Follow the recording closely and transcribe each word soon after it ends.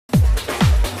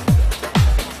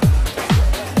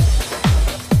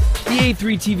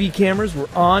A3 TV cameras were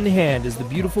on hand as the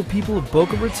beautiful people of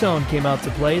Boca Raton came out to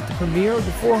play at the premiere of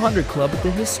the 400 Club at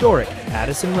the historic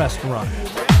Addison restaurant.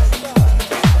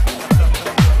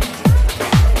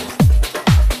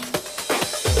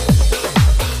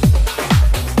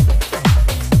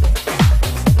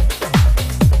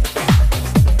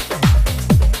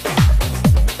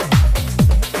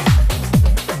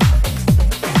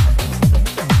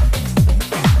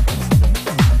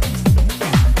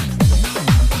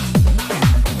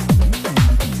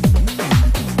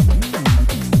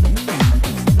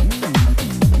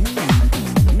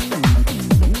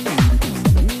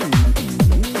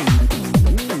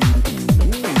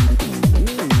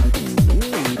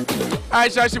 All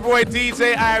right, y'all, it's your boy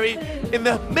DJ Irie in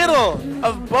the middle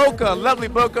of Boca, lovely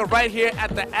Boca, right here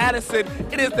at the Addison.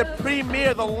 It is the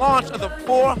premiere, the launch of the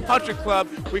 400 Club.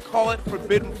 We call it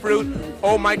Forbidden Fruit.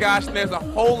 Oh my gosh, there's a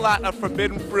whole lot of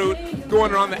forbidden fruit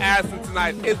going around the Addison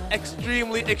tonight. It's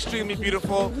extremely, extremely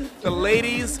beautiful. The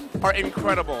ladies are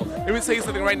incredible. Let me tell you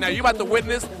something right now. You're about to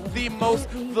witness the most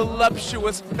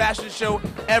voluptuous fashion show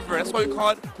ever. That's why we call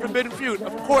it Forbidden Fruit.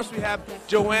 Of course, we have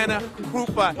Joanna,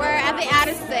 Krupa. We're at the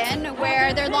Addison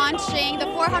where they're launching the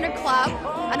 400 Club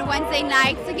on Wednesday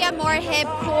nights to get more hip,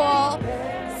 cool,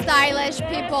 stylish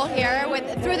people here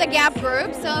through the Gap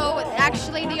group. So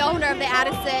actually the owner of the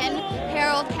Addison,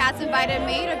 Harold Katz, invited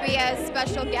me to be a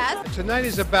special guest. Tonight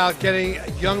is about getting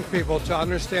young people to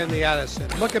understand the Addison.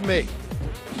 Look at me.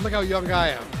 Look how young I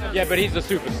am. Yeah, but he's the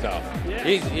superstar.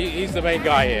 He's the main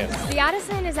guy here. The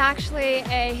Addison is actually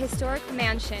a historic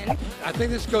mansion. I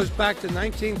think this goes back to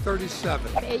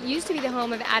 1937. It used to be the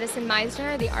home of Addison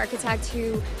Meisner, the architect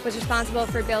who was responsible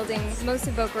for building most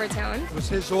of Boca Raton. It was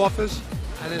his office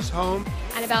and his home.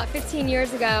 And about 15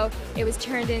 years ago, it was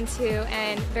turned into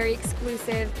a very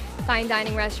exclusive fine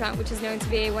dining restaurant, which is known to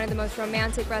be one of the most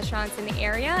romantic restaurants in the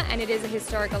area, and it is a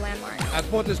historical landmark. I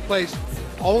bought this place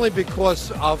only because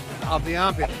of the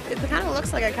ambience. It kind of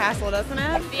looks like a castle, doesn't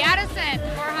it? The Addison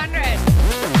 400.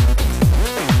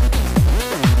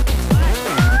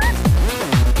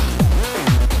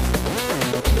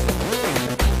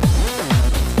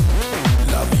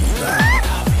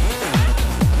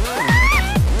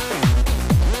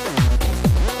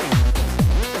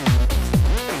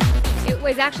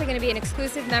 It's actually going to be an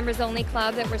exclusive members-only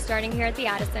club that we're starting here at the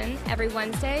Addison every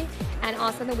Wednesday and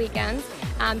also on the weekends.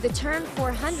 The term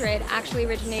 400 actually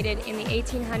originated in the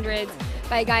 1800s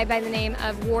by a guy by the name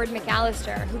of Ward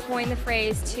McAllister, who coined the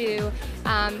phrase to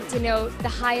denote the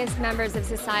highest members of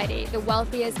society, the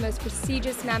wealthiest, most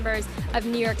prestigious members of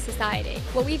New York society.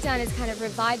 What we've done is kind of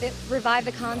revive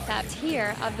the concept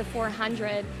here of the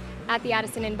 400 at the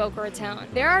Addison in Boca Raton.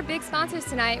 There are big sponsors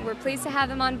tonight. We're pleased to have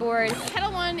them on board.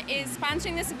 Kettle One is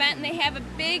sponsoring this event, and they have a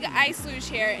big ice luge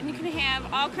here, and you can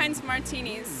have all kinds of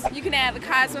martinis. You can have a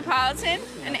Cosmopolitan,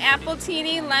 an Apple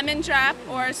Teeny, Lemon Drop,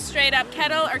 or a straight up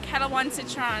Kettle or Kettle One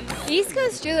Citron. East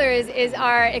Coast Jewelers is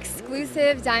our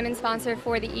exclusive diamond sponsor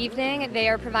for the evening. They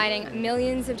are providing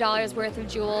millions of dollars worth of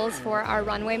jewels for our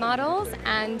runway models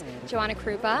and Joanna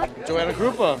Krupa. Joanna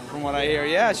Krupa, from what I hear,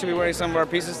 yeah, she'll be wearing some of our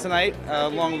pieces tonight,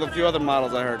 along with a few other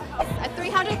models I heard. A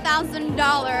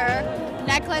 $300,000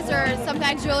 necklace or some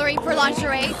kind of jewelry for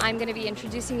lingerie. I'm going to be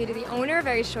introducing you to the owner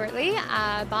very shortly,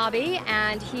 Bobby,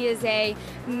 and he is a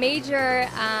major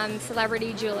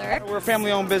celebrity jeweler. We're a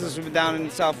family-owned business. We've been down in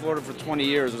South Florida for 20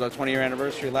 years. It was our 20-year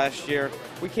anniversary last year.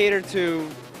 We cater to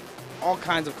all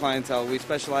kinds of clientele. We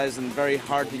specialize in very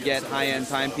hard-to-get, high-end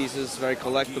timepieces, very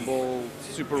collectible,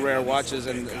 super rare watches,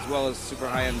 and as well as super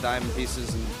high-end diamond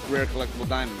pieces and rare collectible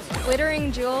diamonds.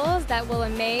 Glittering jewels that will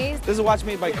amaze. This is a watch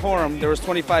made by Corum. There was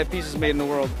 25 pieces made in the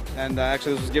world, and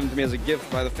actually this was given to me as a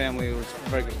gift by the family, who was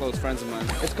very close friends of mine.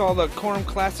 It's called a Corum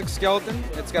Classic Skeleton.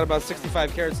 It's got about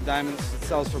 65 carats of diamonds. It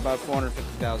sells for about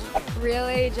 $450,000.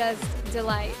 Really just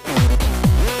delight.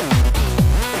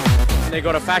 They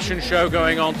got a fashion show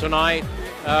going on tonight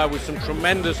with some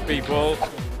tremendous people.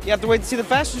 You have to wait to see the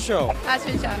fashion show.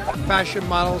 Fashion show. Fashion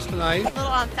models tonight. A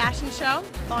little fashion show,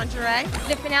 lingerie.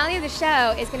 The finale of the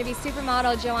show is going to be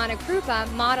supermodel Joanna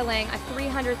Krupa modeling a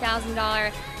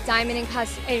 $300,000 diamond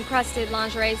encrusted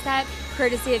lingerie set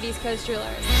courtesy of East Coast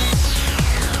Jewelers.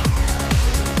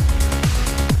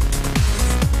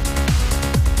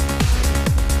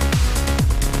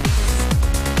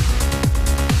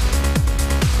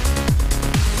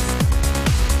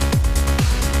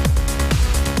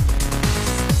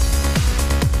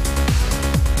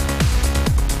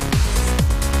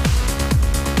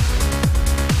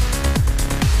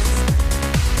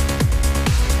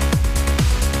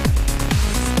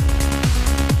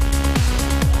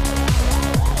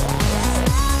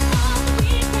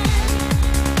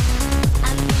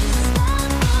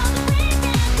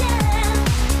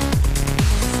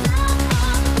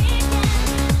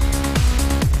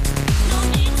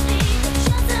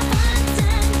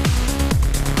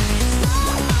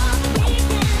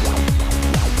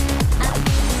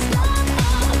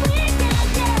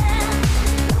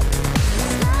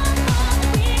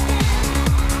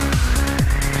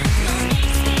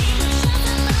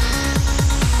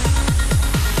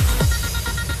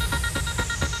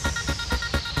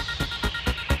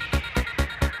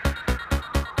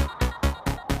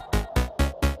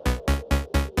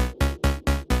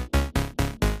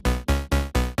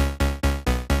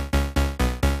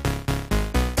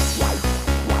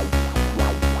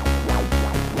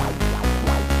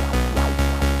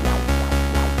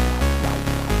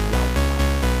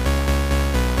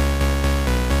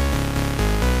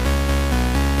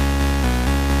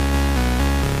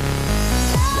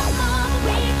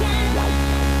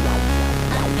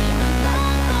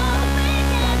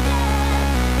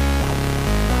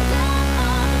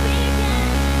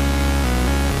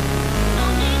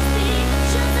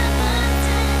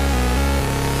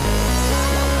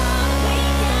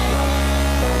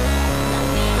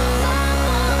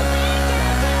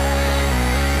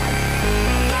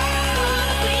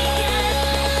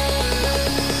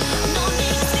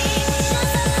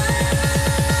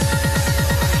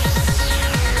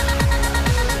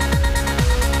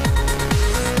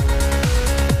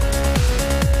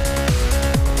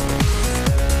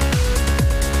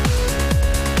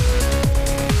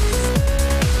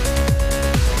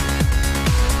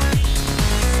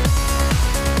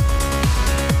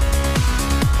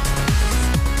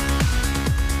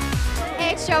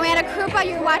 Krupa.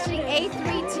 You're watching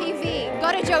A3 TV.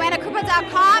 Go to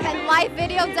joannakrupa.com and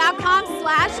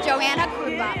livevideo.com/Joanna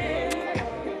Krupa.